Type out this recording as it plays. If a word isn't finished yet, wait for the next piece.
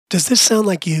Does this sound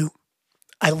like you?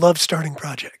 I love starting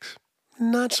projects,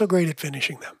 not so great at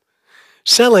finishing them.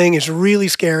 Selling is really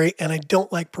scary, and I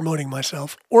don't like promoting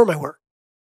myself or my work.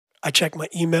 I check my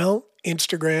email,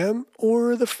 Instagram,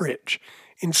 or the fridge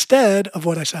instead of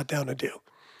what I sat down to do.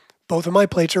 Both of my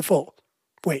plates are full.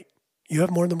 Wait, you have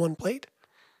more than one plate?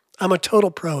 I'm a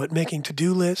total pro at making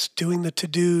to-do lists, doing the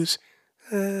to-dos,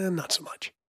 not so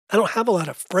much. I don't have a lot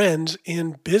of friends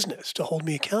in business to hold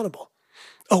me accountable.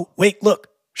 Oh, wait, look,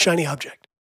 shiny object.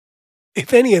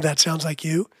 If any of that sounds like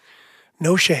you,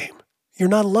 no shame. You're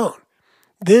not alone.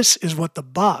 This is what the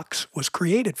box was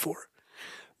created for.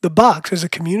 The box is a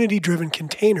community-driven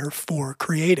container for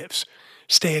creatives.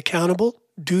 Stay accountable,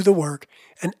 do the work,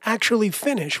 and actually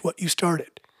finish what you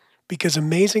started. Because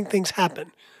amazing things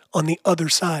happen on the other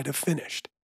side of finished.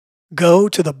 Go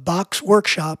to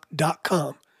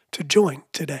theboxworkshop.com to join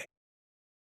today.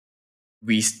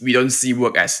 We don't see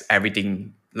work as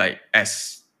everything,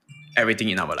 as everything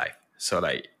in our life. So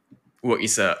work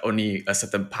is only a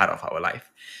certain part of our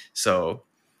life. So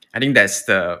I think that's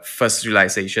the first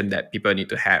realization that people need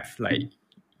to have.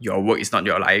 Your work is not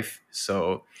your life,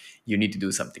 so you need to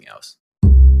do something else.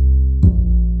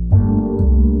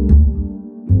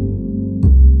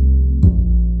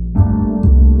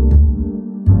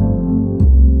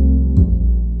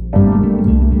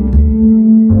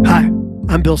 Hi,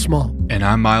 I'm Bill Small. And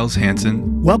I'm Miles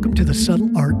Hansen. Welcome to The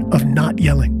Subtle Art of Not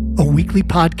Yelling, a weekly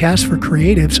podcast for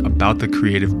creatives About the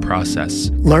creative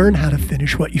process. Learn how to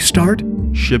finish what you start,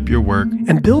 Ship your work,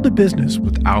 and build a business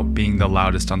without being the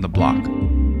loudest on the block.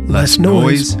 less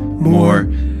noise, more.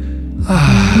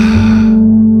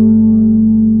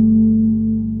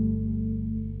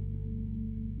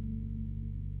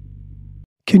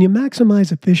 Can you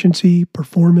maximize efficiency,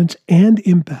 performance, and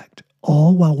impact,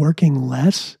 all while working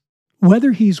less?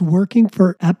 Whether he's working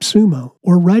for AppSumo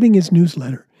or writing his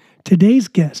newsletter, today's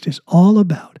guest is all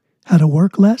about how to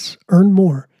work less, earn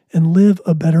more, and live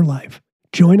a better life.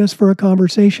 Join us for a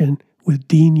conversation with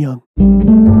Dean Yeong.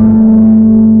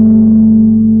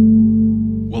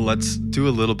 Well, let's do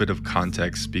a little bit of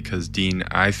context because, Dean,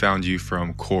 I found you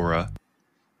from Quora,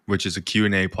 which is a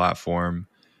Q&A platform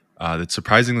that's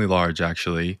surprisingly large,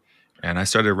 actually. And I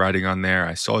started writing on there.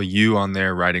 I saw you on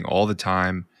there writing all the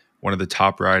time, one of the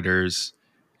top writers.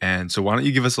 And so why don't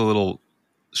you give us a little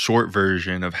short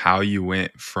version of how you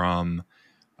went from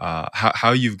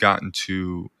how you've gotten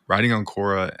to writing on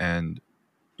Quora and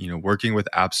working with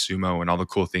AppSumo and all the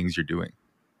cool things you're doing.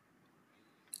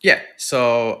 Yeah,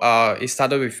 so it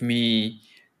started with me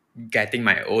getting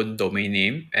my own domain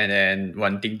name and then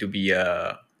wanting to be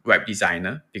a web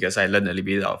designer because I learned a little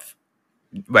bit of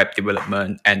web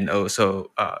development and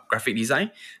also graphic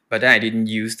design. But then I didn't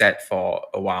use that for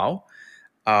a while.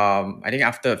 I think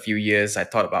after a few years, I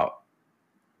thought about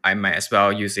I might as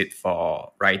well use it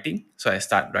for writing. So I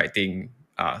started writing.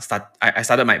 I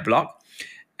started my blog,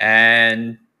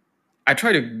 and I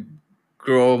tried to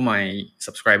grow my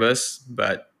subscribers,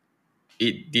 but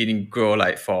it didn't grow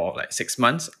for 6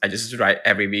 months. I just write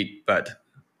every week, but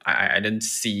I didn't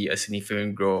see a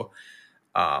significant growth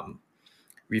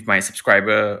with my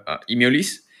subscriber email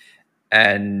list.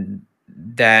 And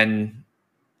then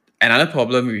another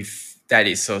problem with that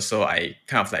is also I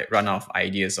kind of run out of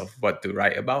ideas of what to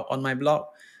write about on my blog.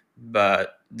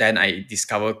 But then I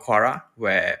discovered Quora,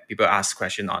 where people ask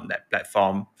questions on that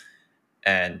platform.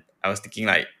 And I was thinking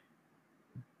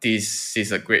this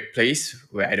is a great place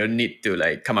where I don't need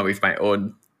to come up with my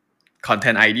own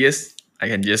content ideas. I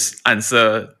can just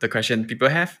answer the question people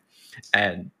have,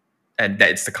 and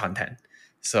that's the content.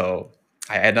 So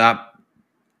I ended up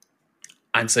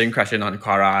answering question on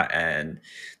Quora, and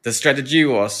the strategy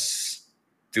was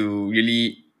to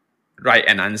really write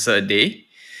an answer a day.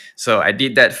 So I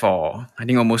did that for I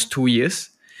think almost 2 years,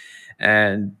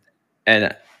 and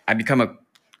I become a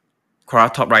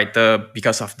Quora top writer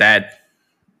because of that.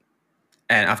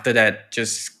 And after that,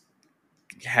 just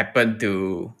happened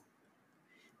to.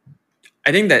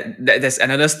 I think that there's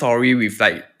another story with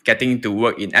getting to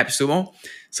work in AppSumo.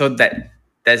 So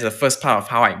that's the first part of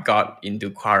how I got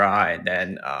into Quora, and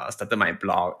then started my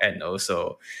blog and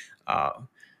also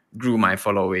grew my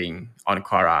following on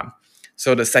Quora.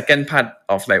 So the second part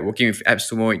of working with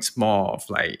AppSumo, it's more of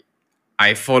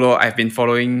I've been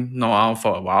following Noah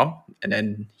for a while, and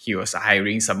then he was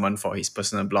hiring someone for his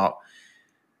personal blog.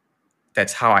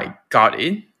 That's how I got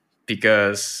in,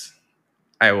 because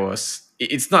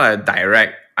it's not a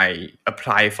direct I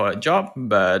apply for a job,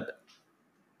 but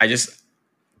I just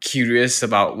curious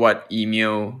about what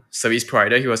email service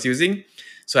provider he was using.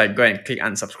 So I go and click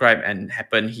unsubscribe, and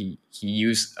happened he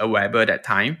used Aweber that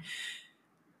time.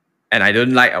 And I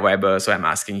don't like Aweber, so I'm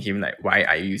asking him why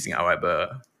are you using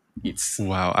Aweber?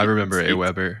 Wow, I remember it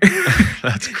Aweber.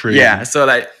 That's crazy. yeah. So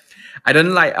like, I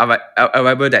don't like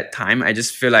Aweber that time. I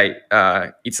just feel like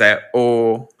it's an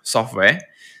old software.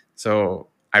 So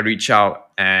I reached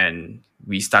out and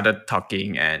we started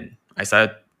talking, and I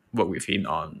started work with him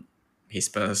on his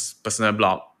personal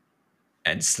blog,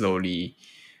 and slowly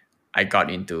I got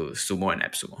into Sumo and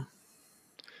AppSumo.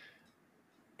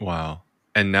 Wow.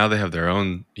 And now they have their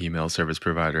own email service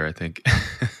provider, I think.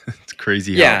 It's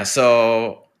crazy how. Yeah.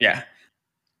 So yeah.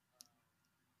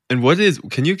 And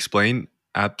can you explain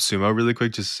AppSumo really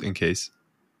quick, just in case?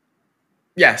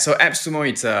 Yeah, so AppSumo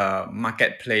it's a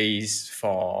marketplace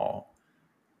for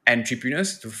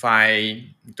entrepreneurs to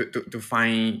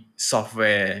find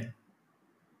software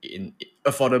in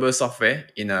affordable software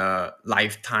in a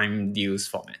lifetime deals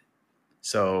format.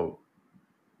 So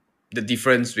the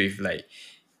difference with like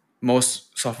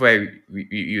most software,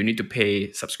 you need to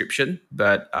pay subscription,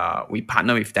 but we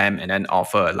partner with them and then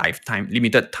offer a lifetime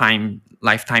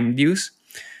deals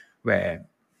where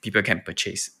people can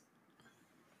purchase.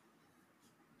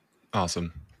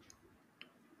 Awesome.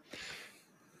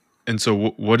 And so,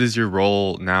 what is your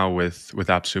role now with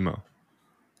AppSumo?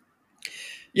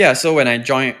 Yeah, so when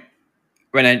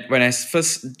I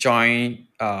first joined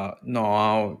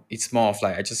Noah, it's more of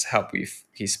like I just help with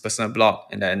his personal blog,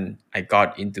 and then I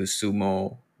got into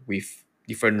Sumo with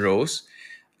different roles.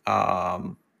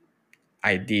 Um,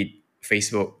 I did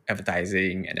Facebook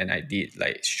advertising, and then I did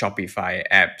like Shopify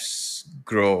apps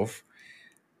growth.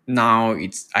 Now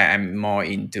I am more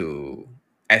into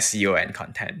SEO and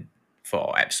content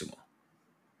for AppSumo.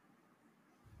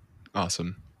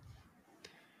 Awesome.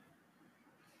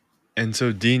 And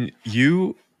so, Dean,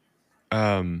 you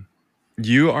are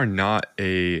not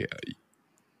a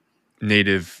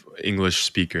native English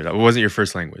speaker. That wasn't your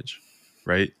first language,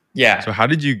 right? Yeah, So how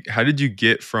did you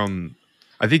get from,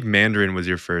 I think Mandarin was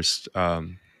your first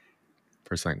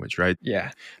language, right?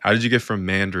 yeah. How did you get from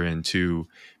Mandarin to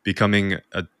becoming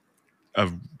a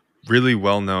really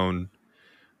well-known,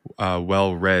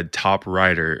 well-read top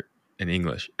writer in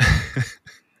English?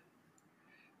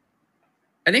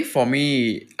 I think for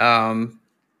me, I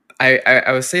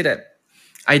would say that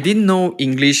I didn't know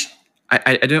English.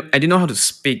 I didn't know how to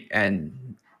speak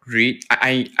and read.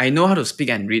 I know how to speak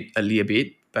and read a little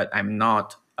bit, but I'm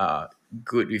not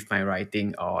good with my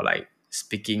writing or like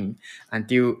speaking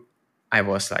until I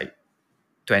was like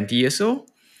 20 years old.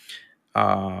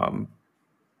 Um,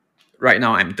 right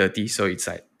now I'm 30, so it's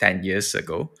like 10 years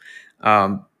ago.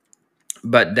 Um,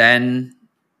 but then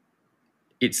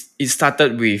it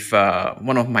started with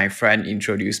one of my friend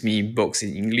introduced me books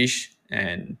in English,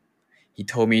 and he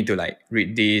told me to like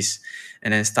read this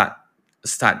and then start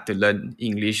to learn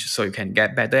English so you can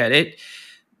get better at it.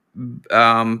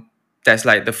 That's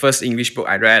like the first English book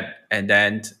I read, and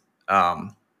then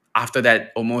after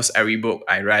that, almost every book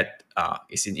I read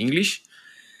is in English.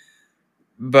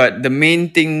 But the main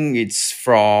thing is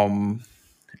from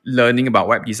learning about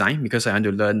web design, because I want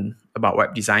to learn about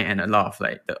web design, and a lot of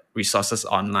like the resources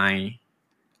online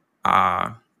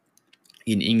are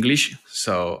in English,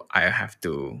 so I have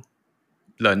to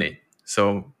learn it.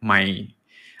 So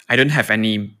I don't have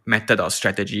any method or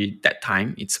strategy that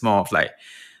time. It's more of like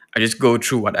I just go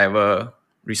through whatever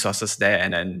resources there,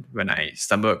 and then when I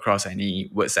stumble across any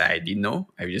words that I didn't know,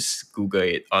 I just Google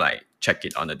it or like check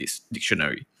it on the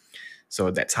dictionary.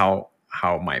 So that's how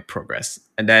my progress.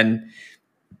 And then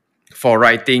for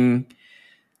writing,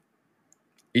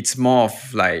 it's more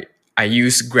of like I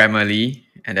use Grammarly,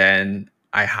 and then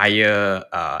I hire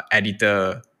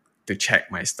editor to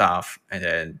check my stuff, and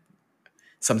then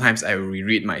sometimes I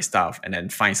reread my stuff and then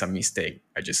find some mistake.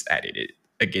 I just edit it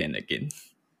again and again.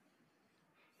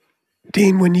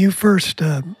 Dean, when you first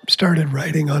started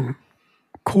writing on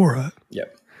Quora,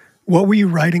 Yep. what were you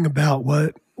writing about?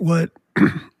 What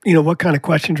what kind of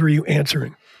questions were you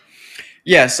answering?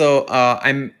 Yeah, so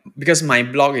I'm because my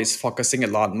blog is focusing a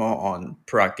lot more on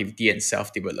productivity and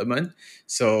self development.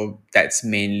 So that's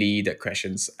mainly the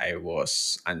questions I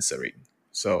was answering.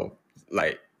 So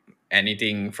like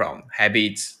anything from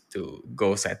habits to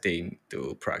goal setting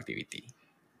to productivity.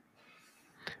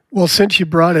 Well, since you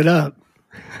brought it up,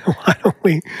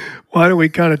 why don't we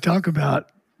kind of talk about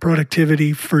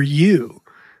productivity for you?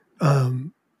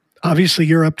 Obviously,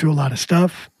 you're up to a lot of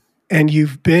stuff, and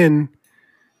you've been,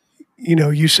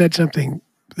 you said something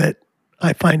that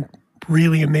I find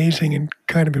really amazing and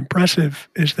kind of impressive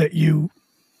is that you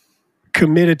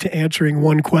committed to answering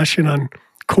one question on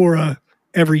Quora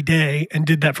every day and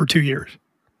did that for 2 years.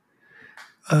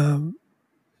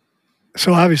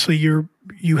 So obviously,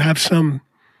 you have some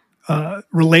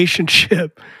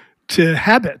relationship to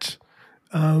habits.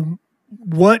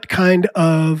 what kind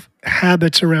of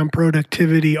habits around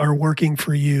productivity are working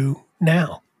for you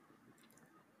now?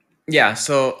 Yeah,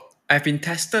 so I've been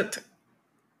tested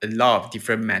a lot of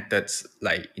different methods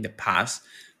like in the past.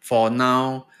 For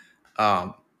now,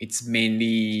 it's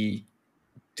mainly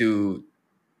to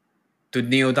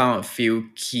nail down a few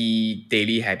key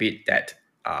daily habit that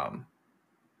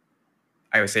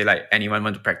I would say like anyone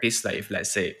want to practice. Like if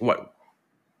let's say what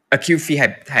a few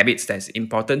habits that's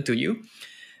important to you,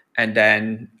 and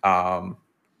then and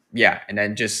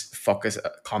then just focus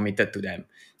committed to them.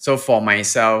 So for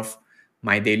myself,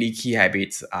 my daily key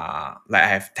habits are like I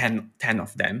have 10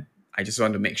 of them. I just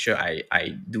want to make sure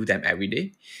I do them every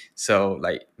day. So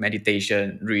like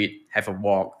meditation, read, have a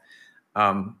walk.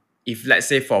 If let's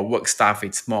say for work stuff,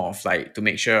 it's more of like to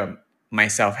make sure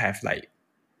myself have like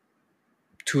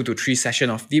 2 to 3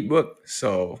 sessions of deep work,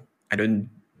 so I don't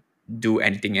do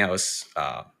anything else.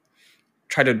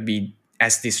 Try to be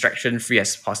as distraction free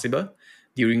as possible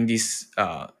during this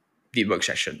deep work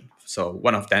session. So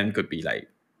one of them could be like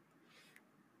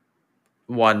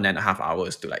 1.5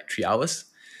 hours to like 3 hours.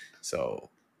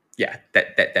 So yeah,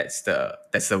 that's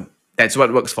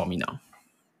what works for me now.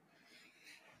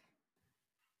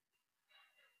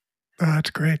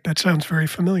 That's great. That sounds very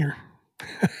familiar.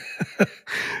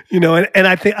 And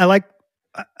I think I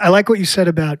like what you said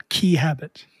about key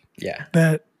habits. Yeah.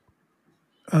 That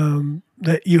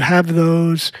that you have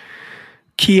those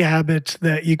key habits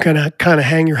that you kind of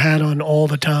hang your hat on all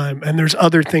the time, and there's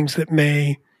other things that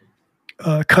may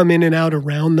come in and out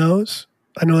around those.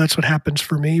 I know that's what happens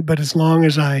for me, but as long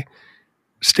as I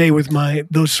stay with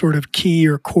those sort of key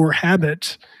or core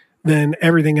habits, then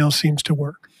everything else seems to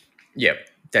work. Yep,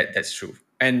 that's true.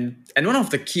 And one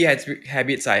of the key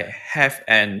habits I have,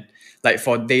 and like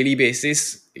for daily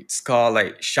basis, it's called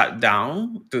like shut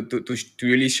down to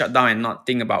really shut down and not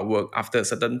think about work after a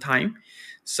certain time.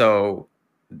 So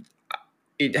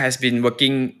it has been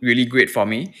working really great for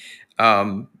me.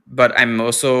 But I'm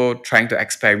also trying to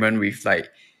experiment with like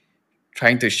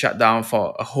trying to shut down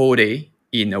for a whole day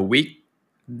in a week.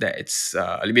 That's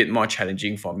a little bit more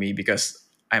challenging for me because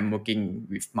I'm working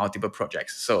with multiple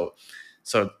projects. So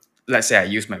let's say I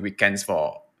use my weekends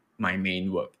for my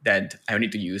main work, then I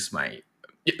need to use my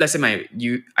let's say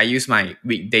I use my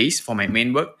weekdays for my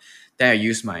main work, then I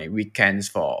use my weekends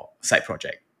for side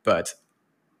project. But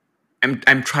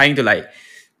I'm trying to like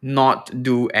not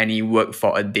do any work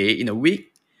for a day in a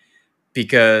week,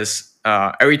 because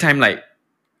every time like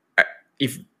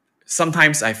if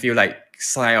sometimes I feel like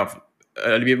kind of a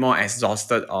little bit more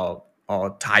exhausted or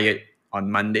tired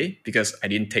on Monday because I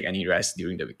didn't take any rest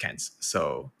during the weekends.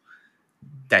 So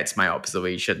that's my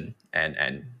observation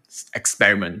and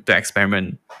experiment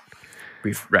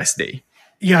with rest day.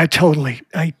 Yeah, I totally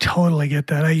get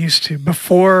that. I used to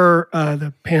before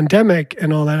the pandemic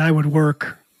and all that. I would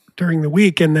work during the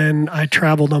week, and then I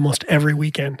traveled almost every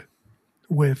weekend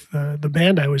with the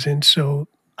band I was in. So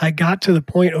I got to the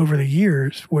point over the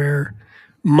years where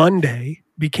Monday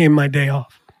became my day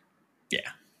off. Yeah.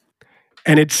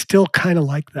 And it's still kind of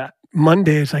like that.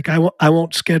 Monday is like I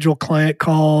won't schedule client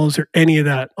calls or any of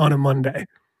that on a Monday.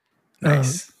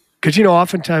 Nice. Because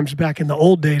oftentimes back in the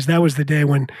old days, that was the day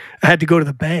when I had to go to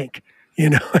the bank,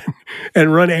 and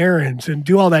run errands and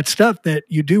do all that stuff that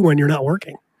you do when you're not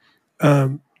working.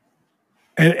 And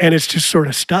it's just sort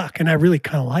of stuck, and I really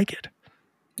kind of like it.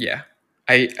 Yeah.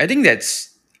 I think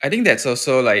that's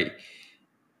also like,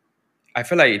 I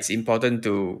feel like it's important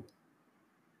to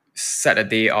set a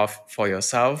day off for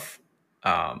yourself.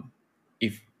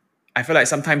 If I feel like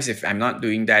sometimes if I'm not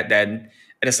doing that, then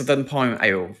at a certain point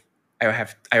I'll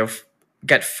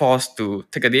get forced to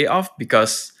take a day off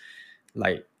because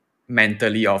like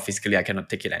mentally or physically I cannot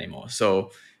take it anymore. So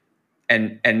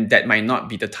and that might not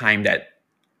be the time that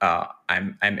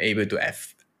I'm able to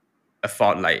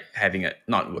afford like having a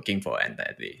not working for an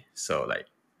entire day. So like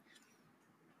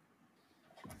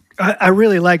I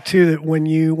really like too that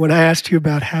when I asked you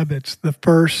about habits, the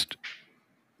first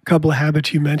couple of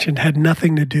habits you mentioned had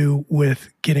nothing to do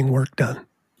with getting work done.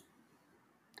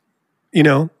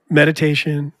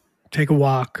 Meditation, take a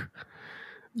walk.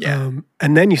 yeah.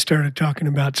 And then you started talking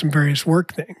about some various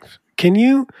work things. Can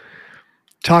you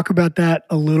talk about that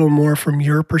a little more from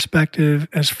your perspective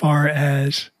as far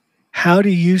as how do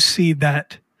you see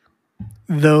that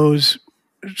those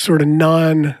sort of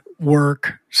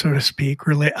non-work, so to speak,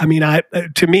 relate? I mean,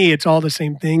 to me, it's all the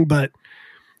same thing, but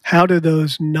how do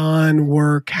those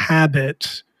non-work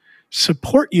habits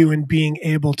support you in being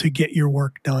able to get your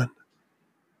work done?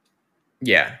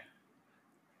 Yeah.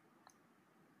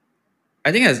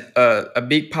 I think as a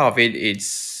big part of it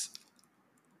is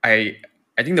I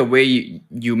I think the way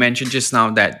you mentioned just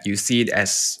now that you see it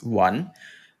as one,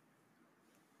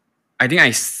 I think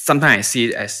I sometimes I see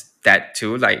it as that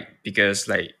too, like because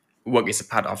like work is a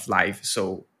part of life,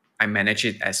 so I manage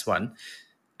it as one,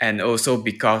 and also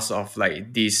because of like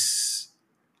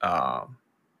uh,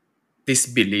 this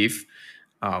belief,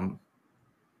 um,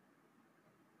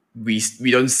 we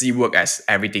don't see work as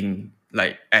everything,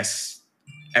 like as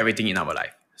everything in our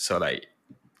life. So like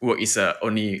work is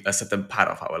only a certain part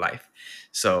of our life.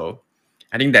 So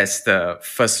I think that's the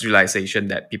first realization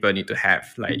that people need to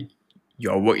have. Like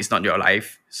your work is not your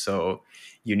life, so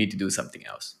you need to do something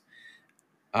else.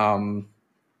 Um,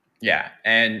 yeah,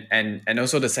 and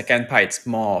also the second part, it's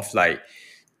more of like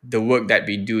the work that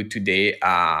we do today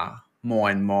are more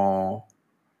and more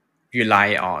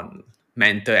rely on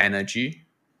mental energy,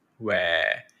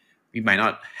 where we might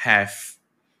not have,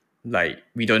 like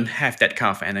we don't have that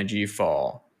kind of energy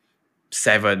for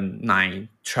 7, 9,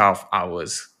 12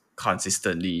 hours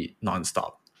consistently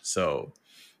nonstop. So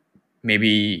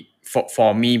maybe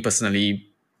for me personally,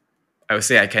 I would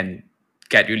say I can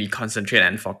get really concentrate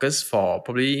and focus for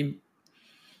probably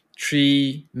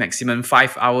 3 maximum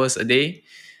 5 hours a day.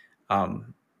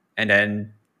 And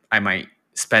then I might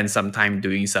spend some time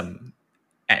doing some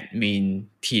admin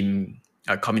team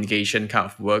communication kind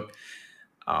of work.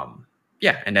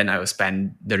 Yeah, and then I will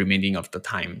spend the remaining of the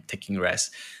time taking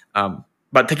rest.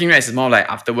 But taking rest is more like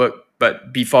after work.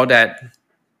 But before that,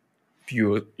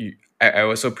 I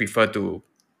also prefer to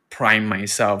prime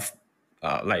myself,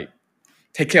 like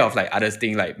take care of like other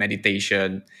things like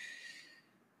meditation,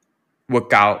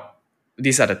 workout.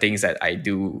 These are the things that I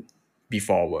do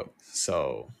before work.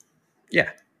 So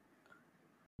yeah.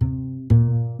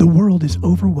 The world is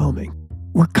overwhelming.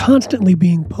 We're constantly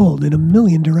being pulled in a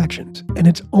million directions, and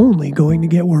it's only going to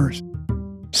get worse.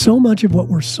 So much of what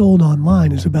we're sold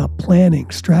online is about planning,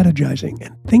 strategizing,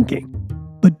 and thinking.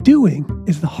 But doing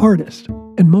is the hardest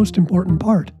and most important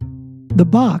part. The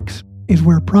box is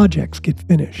where projects get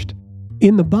finished.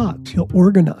 In the box, you'll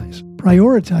organize,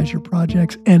 prioritize your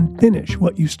projects, and finish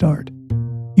what you start.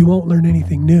 You won't learn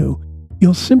anything new.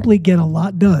 You'll simply get a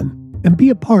lot done and be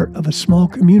a part of a small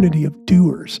community of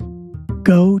doers.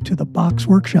 Go to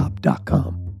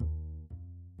theboxworkshop.com.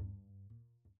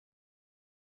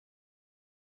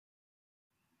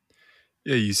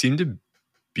 Yeah, you seem to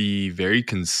be very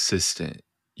consistent.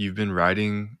 You've been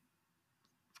writing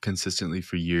consistently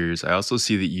for years. I also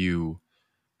see that you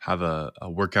have a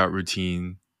workout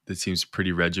routine that seems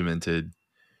pretty regimented.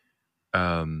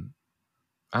 Um,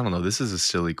 I don't know. This is a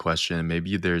silly question.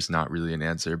 Maybe there's not really an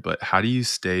answer, but how do you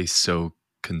stay so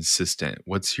consistent?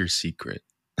 What's your secret?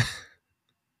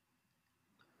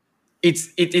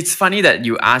 It's funny that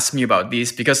you asked me about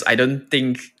this because I don't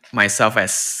think myself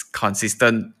as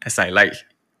consistent as I like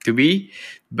to be,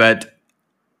 but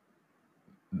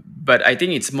I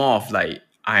think it's more of like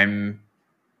I mean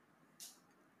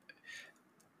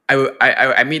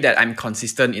that I'm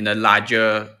consistent in a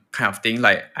larger kind of thing.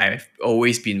 Like I've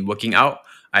always been working out,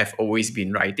 I've always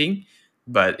been writing,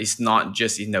 but it's not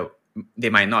just in the.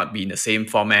 They might not be in the same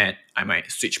format. I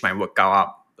might switch my workout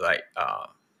up like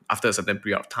after a certain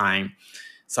period of time.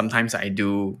 Sometimes I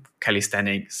do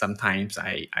calisthenics. Sometimes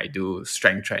I do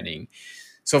strength training.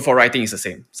 So for writing, it's the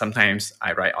same. Sometimes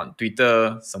I write on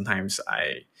Twitter. Sometimes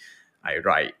I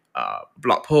write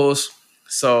blog posts.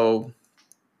 So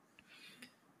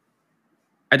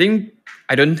I think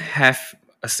I don't have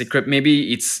a secret.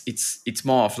 Maybe it's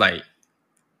more of like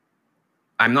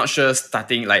I'm not sure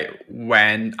starting like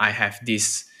when I have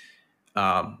this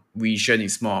vision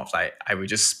is more of like I will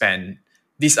just spend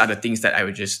these are the things that I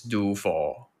will just do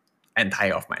for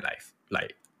entire of my life.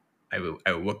 Like I will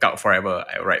work out forever,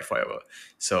 I will write forever.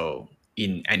 So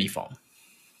in any form.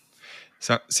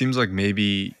 So seems like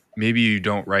maybe you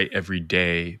don't write every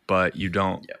day, but Yeah.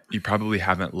 you probably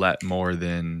haven't let more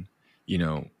than, you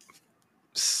know,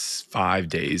 5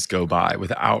 days go by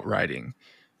without writing.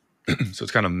 So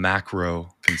it's kind of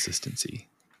macro consistency.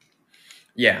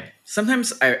 Yeah.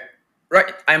 Sometimes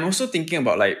I'm also thinking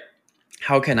about like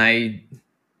how can I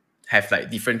have like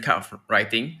different kind of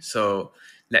writing. So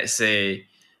let's say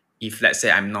if let's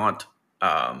say I'm not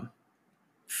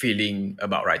feeling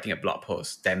about writing a blog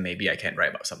post, then maybe I can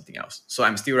write about something else. So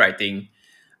I'm still writing.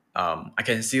 I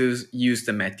can still use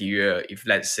the material if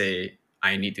let's say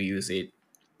I need to use it.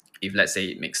 If let's say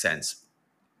it makes sense,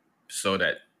 so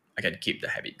that I can keep the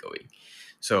habit going.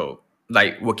 So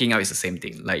like working out is the same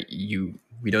thing. Like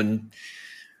we don't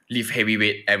lift heavy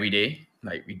weight every day.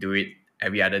 Like we do it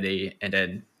every other day, and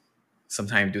then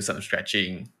sometimes do some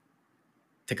stretching,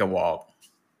 take a walk,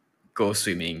 go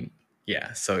swimming.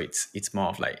 Yeah, so it's more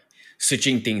of like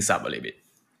switching things up a little bit.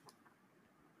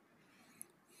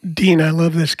 Dean, I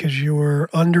love this because you're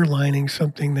underlining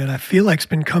something that I feel like's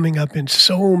been coming up in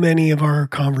so many of our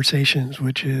conversations,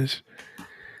 which is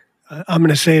I'm going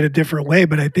to say it a different way,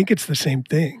 but I think it's the same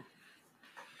thing.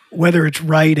 Whether it's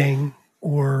writing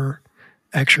or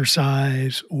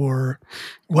exercise or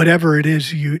whatever it is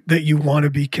that you want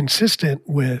to be consistent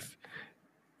with,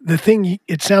 the thing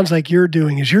it sounds like you're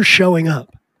doing is you're showing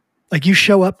up. Like you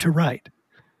show up to write,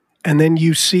 and then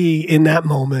you see in that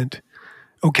moment,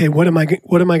 okay, what am I going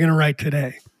to write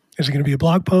today? Is it going to be a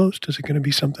blog post? Is it going to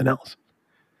be something else?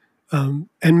 And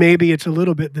maybe it's a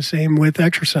little bit the same with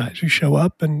exercise. You show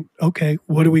up and, okay,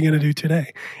 what are we going to do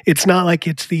today? It's not like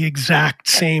it's the exact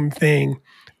same thing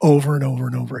over and over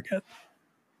and over again.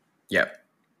 Yeah,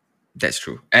 that's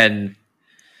true. And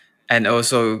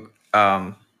also,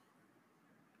 I'm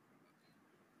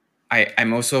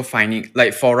also finding,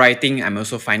 like, for writing, I'm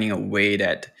also finding a way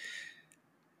that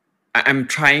I'm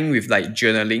trying with like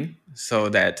journaling, so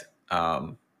that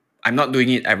I'm not doing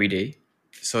it every day,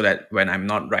 so that when I'm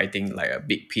not writing like a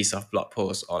big piece of blog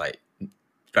post or like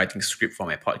writing script for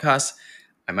my podcast,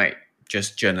 I might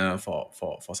just journal for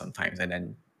some time and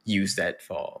then use that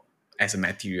for as a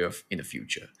material in the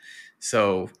future.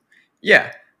 So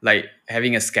yeah, like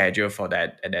having a schedule for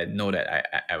that and then know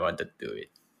that I want to do it.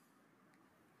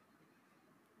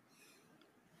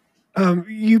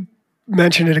 You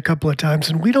mentioned it a couple of times,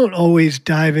 and we don't always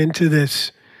dive into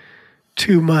this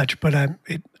too much, but I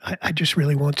just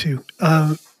really want to.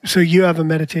 So you have a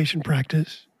meditation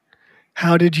practice.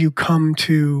 How did you come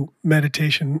to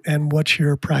meditation, and what's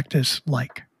your practice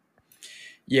like?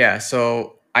 Yeah,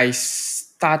 so I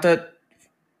think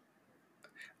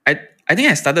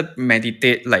I started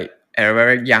meditate like at a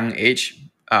very young age.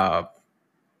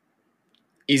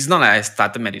 It's not like I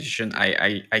started meditation.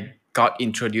 I got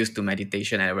introduced to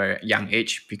meditation at a very young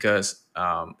age because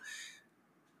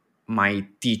my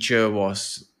teacher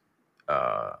was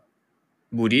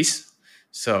Buddhist.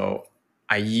 So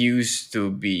I used to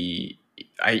be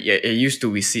I used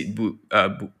to visit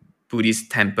Buddhist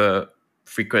temple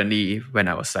frequently when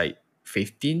I was like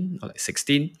 15 or like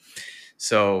 16.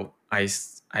 So I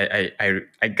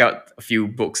got a few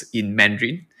books in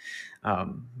Mandarin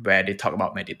where they talk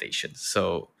about meditation.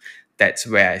 So that's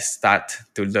where I start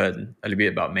to learn a little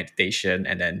bit about meditation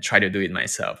and then try to do it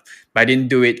myself. But I didn't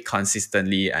do it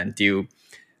consistently until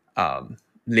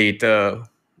later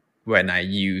when I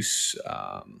use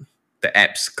the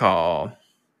apps called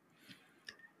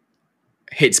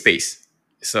Headspace.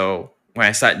 So when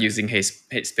I start using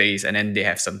Headspace and then they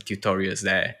have some tutorials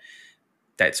there,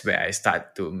 that's where I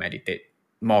start to meditate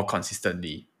more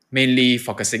consistently, mainly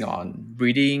focusing on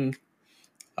breathing,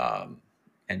 and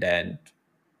then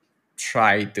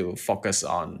try to focus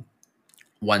on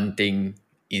one thing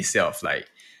instead of like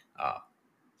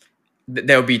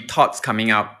there will be thoughts coming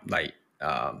up like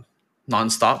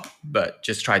non-stop, but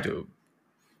just try to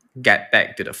get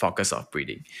back to the focus of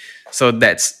breathing. So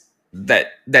that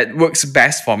works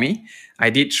best for me. I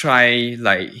did try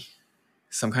like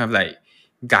some kind of like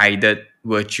guided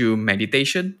virtual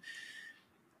meditation,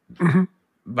 Mhm.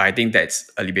 but I think that's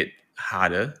a little bit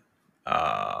harder.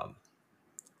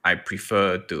 I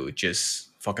prefer to just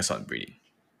focus on breathing.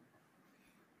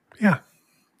 Yeah.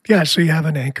 Yeah. So you have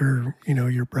an anchor,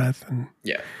 your breath and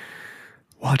Yeah.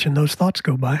 watching those thoughts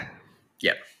go by.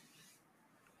 Yeah.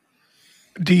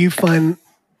 Do you find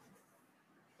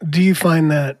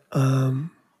that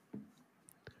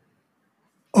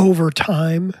over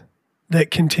time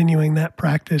that continuing that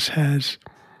practice has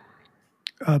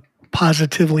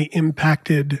positively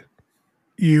impacted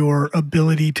your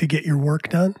ability to get your work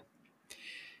done?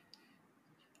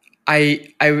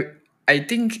 I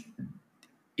think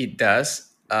it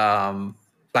does. But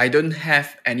I don't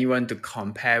have anyone to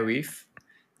compare with.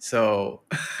 So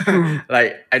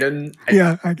like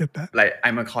Yeah, I get that. like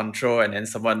I'm a control and then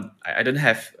someone I don't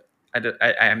have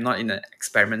I am not in an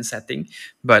experiment setting,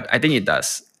 but I think it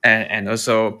does. And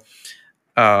also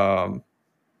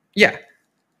yeah.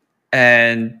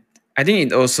 And I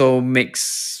think it also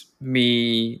makes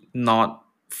me not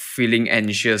feeling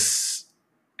anxious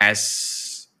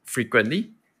as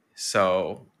frequently.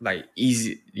 So like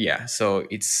easy, yeah. So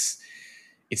it's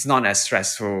not as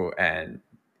stressful, and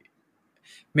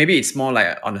maybe it's more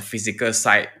like on the physical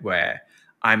side where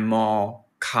I'm more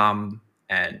calm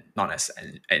and not as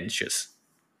anxious.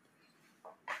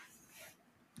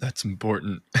 That's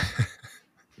important.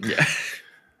 Yeah.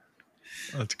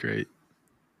 That's great.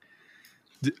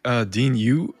 Dean,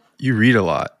 you read a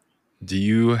lot. Do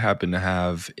you happen to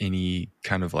have any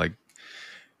kind of like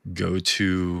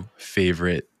go-to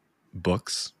favorite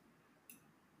books?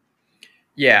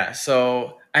 Yeah,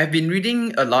 so I've been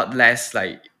reading a lot less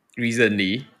like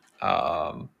recently.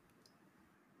 Um,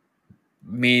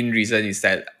 Main reason is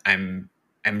that I'm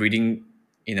reading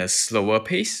in a slower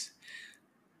pace.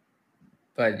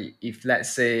 But if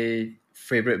let's say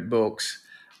favorite books,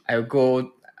 I'll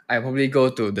go. I probably go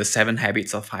to the Seven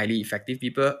Habits of Highly Effective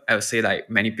People. I would say like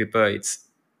many people it's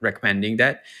recommending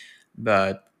that,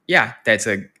 but yeah, that's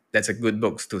a good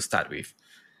book to start with.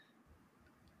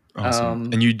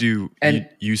 Awesome. And And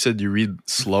you said you read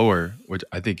slower, which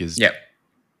I think is yeah,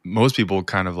 most people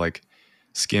kind of like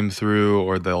skim through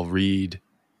or they'll read,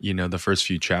 the first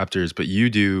few chapters, but you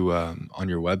do on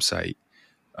your website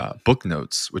book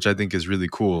notes, which I think is really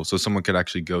cool. So someone could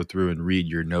actually go through and read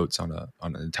your notes on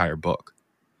an entire book.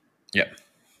 yeah.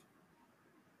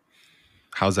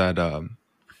 How's that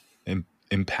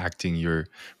impacting your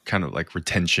kind of like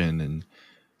retention and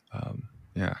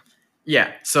yeah?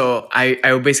 Yeah, so I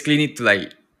will basically need to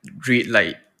like read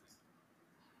like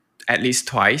at least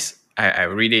twice. I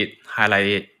read it, highlight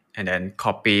it, and then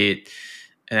copy it,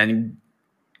 and then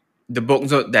the book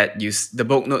notes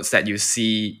that you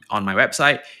see on my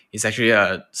website is actually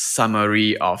a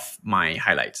summary of my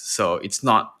highlights. So it's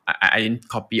not I didn't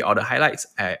copy all the highlights.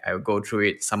 I will go through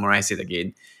it, summarize it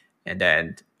again, and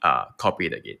then copy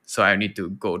it again. So I need to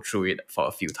go through it for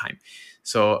a few times.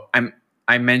 So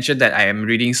I mentioned that I am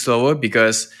reading slower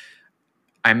because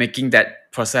I'm making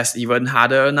that process even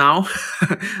harder now.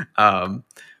 um,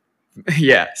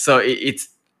 yeah, so it's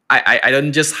I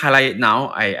don't just highlight it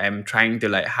now. I'm trying to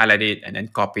like highlight it and then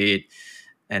copy it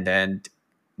and then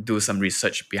do some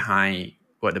research behind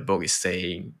what the book is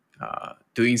saying,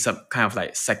 doing some kind of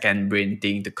like second brain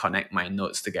thing to connect my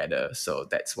notes together. So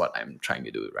that's what I'm trying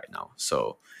to do right now.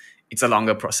 So it's a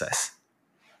longer process.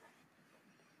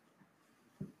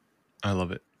 I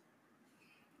love it.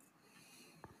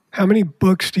 How many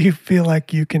books do you feel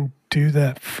like you can do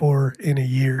that for in a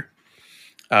year?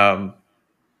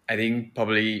 I think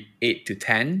probably 8 to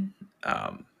 10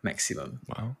 maximum.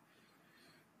 Wow,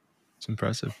 it's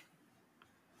impressive.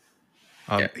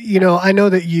 Yeah. I know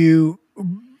that you,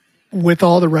 with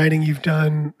all the writing you've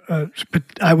done, but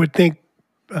I would think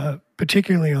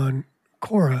particularly on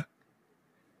Quora,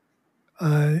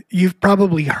 you've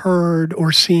probably heard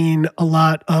or seen a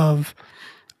lot of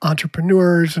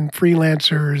entrepreneurs and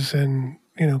freelancers and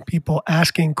people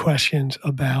asking questions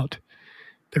about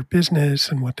their business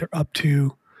and what they're up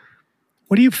to.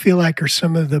 What do you feel like are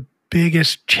some of the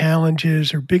biggest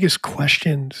challenges or biggest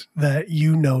questions that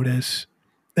you notice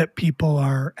that people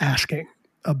are asking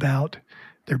about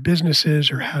their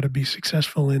businesses or how to be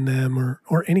successful in them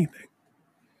or anything?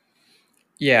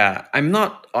 Yeah, I'm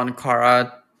not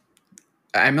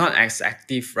as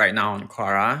active right now on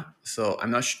Quora, so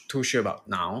I'm not too sure about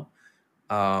now.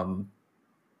 Um,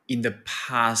 in the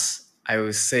past, I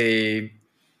would say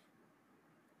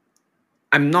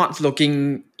I'm not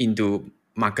looking into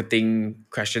marketing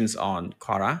questions on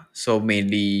Quora. So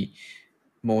mainly,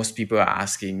 most people are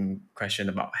asking questions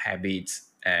about habits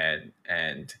and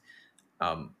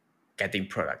getting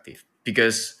productive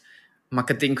because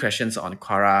marketing questions on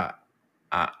Quora,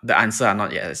 the answer are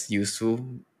not yet as useful.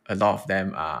 A lot of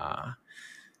them are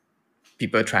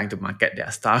people trying to market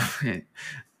their stuff.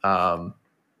 um,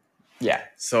 yeah,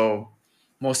 so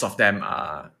most of them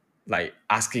are like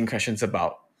asking questions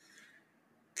about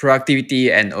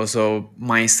productivity and also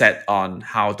mindset on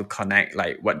how to connect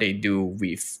like what they do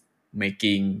with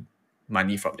making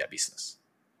money from their business.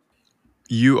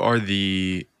 You are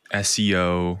the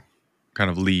SEO kind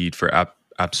of lead for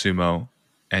AppSumo,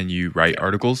 and you write Yeah,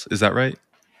 articles. Is that right?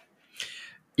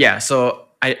 yeah. So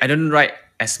I don't write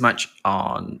as much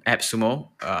on AppSumo.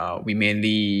 We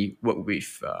mainly work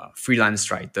with freelance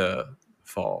writer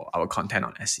for our content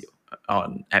on SEO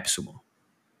on AppSumo.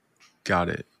 Got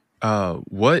it.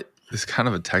 What is kind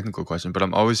of a technical question, but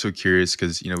I'm always so curious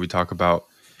because we talk about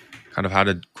kind of how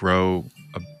to grow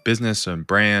a business and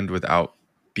brand without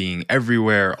being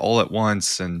everywhere all at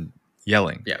once and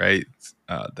yelling, Yeah. right?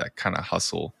 That kind of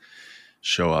hustle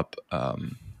show up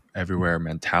everywhere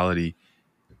mentality.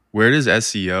 Where does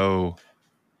SEO?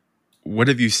 What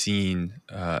have you seen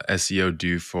SEO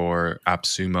do for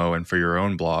AppSumo and for your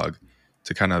own blog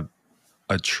to kind of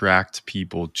attract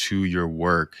people to your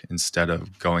work instead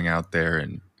of going out there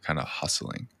and kind of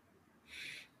hustling?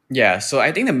 Yeah, so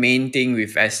I think the main thing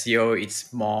with SEO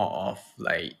it's more of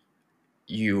like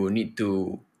you need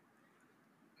to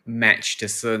match the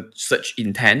search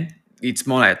intent. It's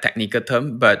more like a technical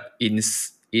term, but in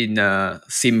a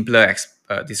simpler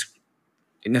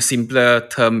in a simpler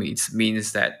term, it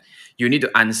means that you need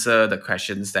to answer the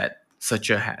questions that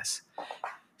searcher has.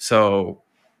 So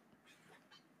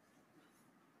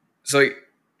so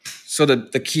so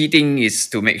the key thing is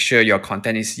to make sure your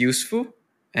content is useful,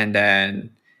 and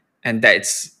then and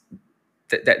that's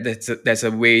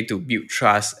a way to build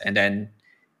trust and then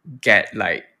get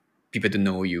like people to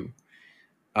know you.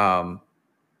 Um,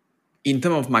 in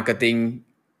terms of marketing,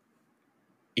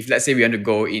 if let's say we want to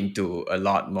go into a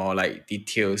lot more like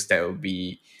details, that will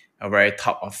be a very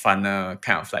top of funnel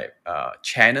kind of like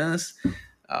channels.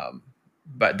 Um,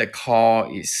 but the core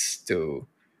is to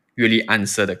really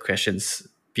answer the questions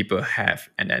people have,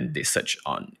 and then they search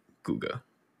on Google.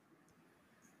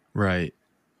 Right.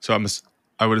 So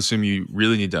I would assume you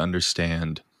really need to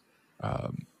understand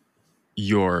um,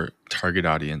 your target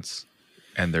audience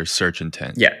and their search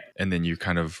intent, Yeah, and then you're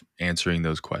kind of answering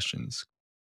those questions.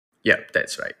 yeah,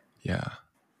 that's right. Yeah.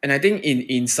 And I think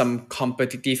in some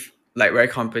competitive, like very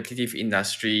competitive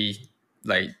industry,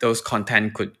 like those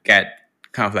content could get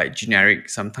kind of like generic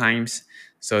sometimes.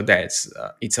 So that's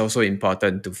it's also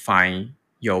important to find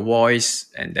your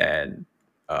voice and then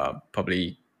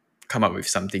probably come up with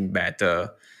something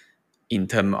better in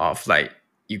terms of like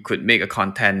you could make a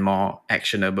content more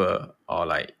actionable or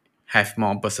like have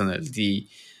more personality,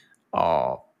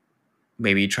 or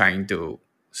maybe trying to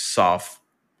solve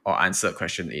or answer a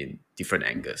question in different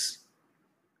angles.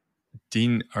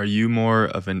 Dean, are you more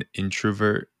of an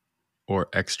introvert or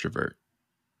extrovert?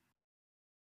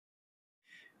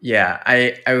 Yeah,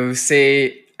 I would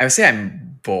say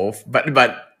I'm both,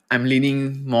 but I'm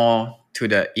leaning more to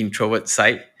the introvert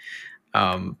side.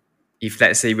 Um, if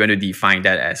let's say we want to define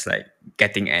that as like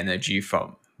getting energy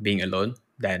from being alone,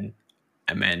 then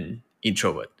I'm an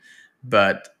introvert.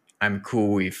 But I'm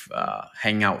cool with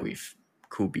hang out with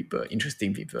cool people,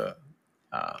 interesting people,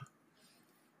 uh,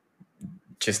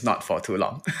 just not for too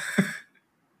long.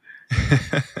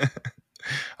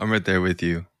 I'm right there with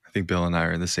you. I think Bill and I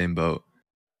are in the same boat.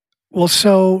 Well,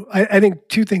 so I think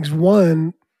two things.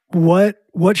 One, what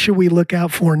should we look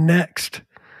out for next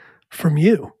from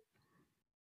you?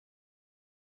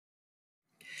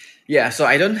 Yeah, so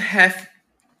I don't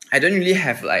really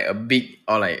have like a big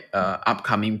or like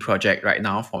upcoming project right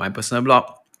now for my personal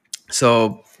blog.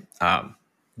 So um,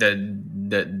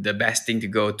 the best thing to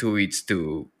go to is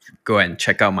to go and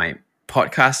check out my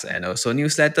podcast and also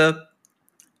newsletter.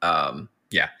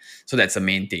 Yeah, so that's the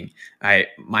main thing.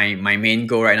 My main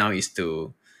goal right now is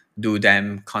to do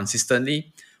them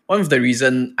consistently. One of the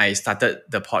reason I started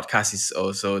the podcast is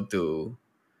also to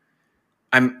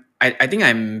I think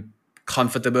I'm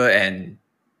comfortable and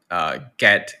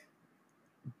get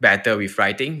better with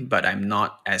writing, but I'm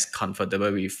not as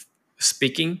comfortable with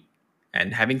speaking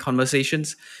and having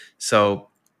conversations. So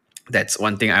that's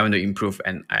one thing I want to improve,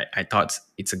 and I thought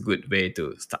it's a good way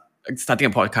to start. Starting a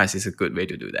podcast is a good way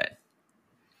to do that.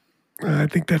 I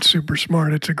think that's super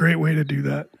smart. It's a great way to do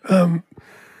that.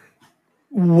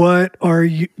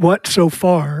 What so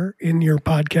far in your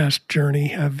podcast journey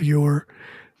have your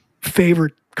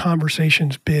favorite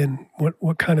conversations been?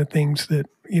 What kind of things that,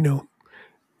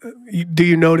 do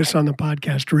you notice on the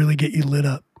podcast really get you lit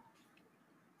up?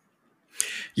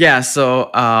 Yeah,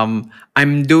 so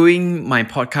I'm doing my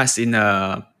podcast in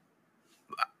a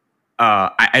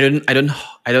I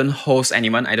don't host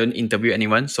anyone. I don't interview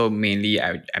anyone. So mainly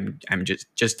I'm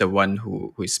just the one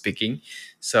who is speaking.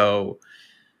 So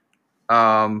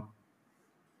um,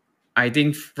 I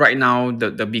think right now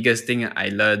the biggest thing I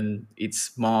learned,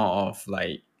 it's more of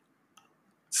like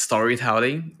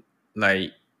storytelling.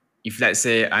 Like if let's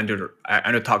say I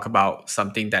want to talk about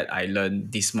something that I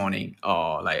learned this morning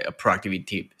or like a productivity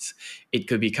tips, it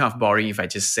could be kind of boring if I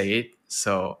just say it.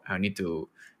 So I need to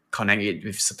connect it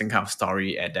with certain kind of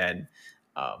story and then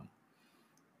um,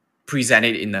 present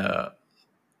it in an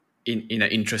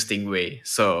interesting way.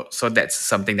 So that's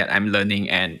something that I'm learning,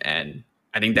 and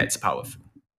I think that's powerful.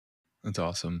 That's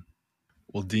awesome.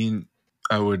 Well, Dean,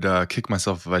 I would kick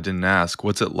myself if I didn't ask.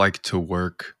 What's it like to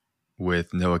work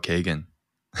with Noah Kagan?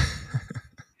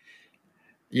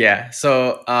 Yeah.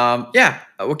 So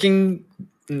working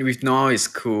with Noah is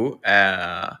cool.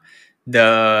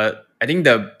 The I think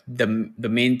the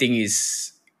main thing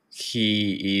is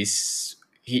he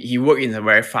worked in a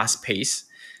very fast pace.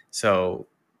 So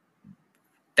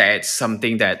that's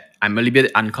something that I'm a little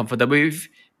bit uncomfortable with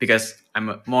because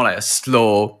I'm more like a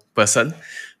slow person.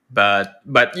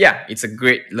 But yeah, it's a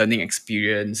great learning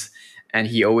experience, and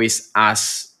he always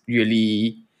asks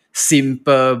really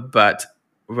simple but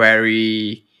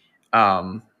very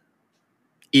um,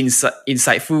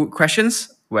 insightful questions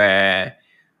where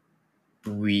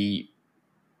we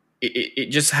it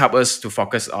just helps us to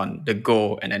focus on the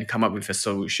goal and then come up with a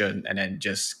solution and then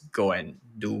just go and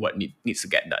do what needs to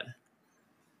get done.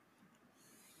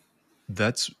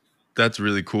 That's that's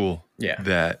really cool. Yeah.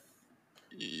 That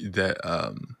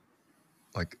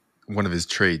like one of his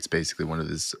traits, basically one of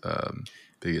his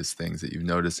biggest things that you've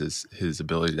noticed is his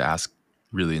ability to ask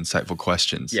really insightful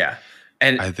questions. Yeah.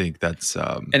 And I think that's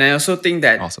and I also think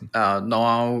that awesome.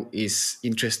 Noel is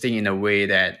interesting in a way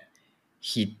that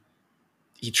he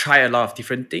tried a lot of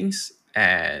different things,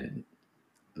 and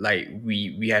like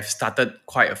we have started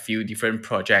quite a few different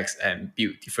projects and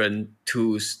built different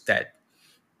tools that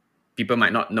people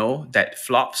might not know that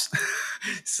flops.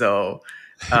 So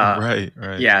Right.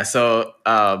 yeah, so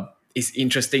it's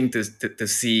interesting to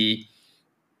see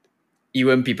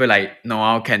even people like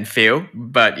Noel can fail,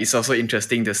 but it's also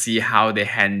interesting to see how they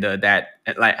handle that,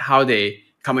 and like how they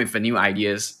come up with new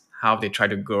ideas, how they try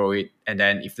to grow it, and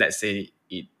then if let's say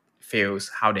it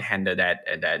fails, how they handle that,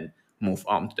 and then move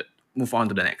on to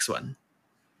the next one.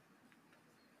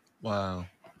 Wow.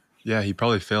 Yeah, he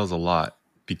probably fails a lot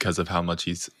because of how much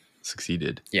he's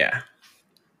succeeded. Yeah.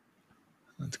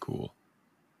 That's cool.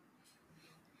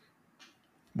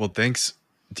 Well, thanks,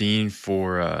 Dean,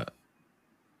 for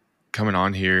coming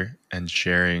on here and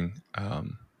sharing.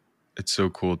 It's so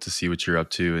cool to see what you're up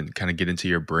to and kind of get into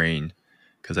your brain,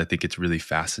 because I think it's really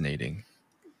fascinating.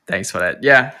 Thanks for that.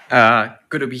 Yeah.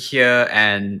 Good to be here,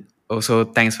 and also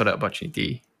thanks for the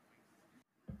opportunity.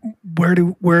 Where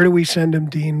do we send him,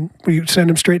 Dean? Will you send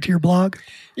him straight to your blog?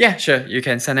 Yeah, sure. You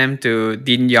can send them to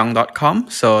deanyong.com.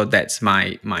 So that's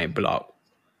my blog.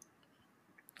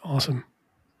 Awesome.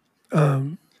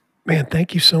 Man,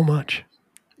 thank you so much.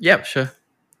 Yep, sure.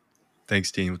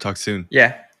 Thanks, Dean. We'll talk soon.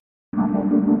 Yeah.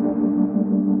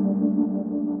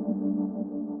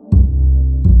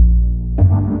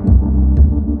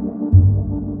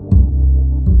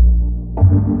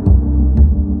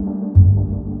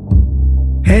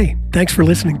 Hey, thanks for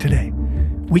listening today.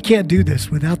 We can't do this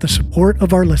without the support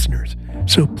of our listeners,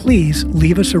 so please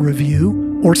leave us a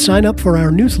review or sign up for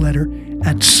our newsletter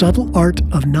at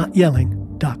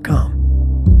subtleartofnotyelling.com.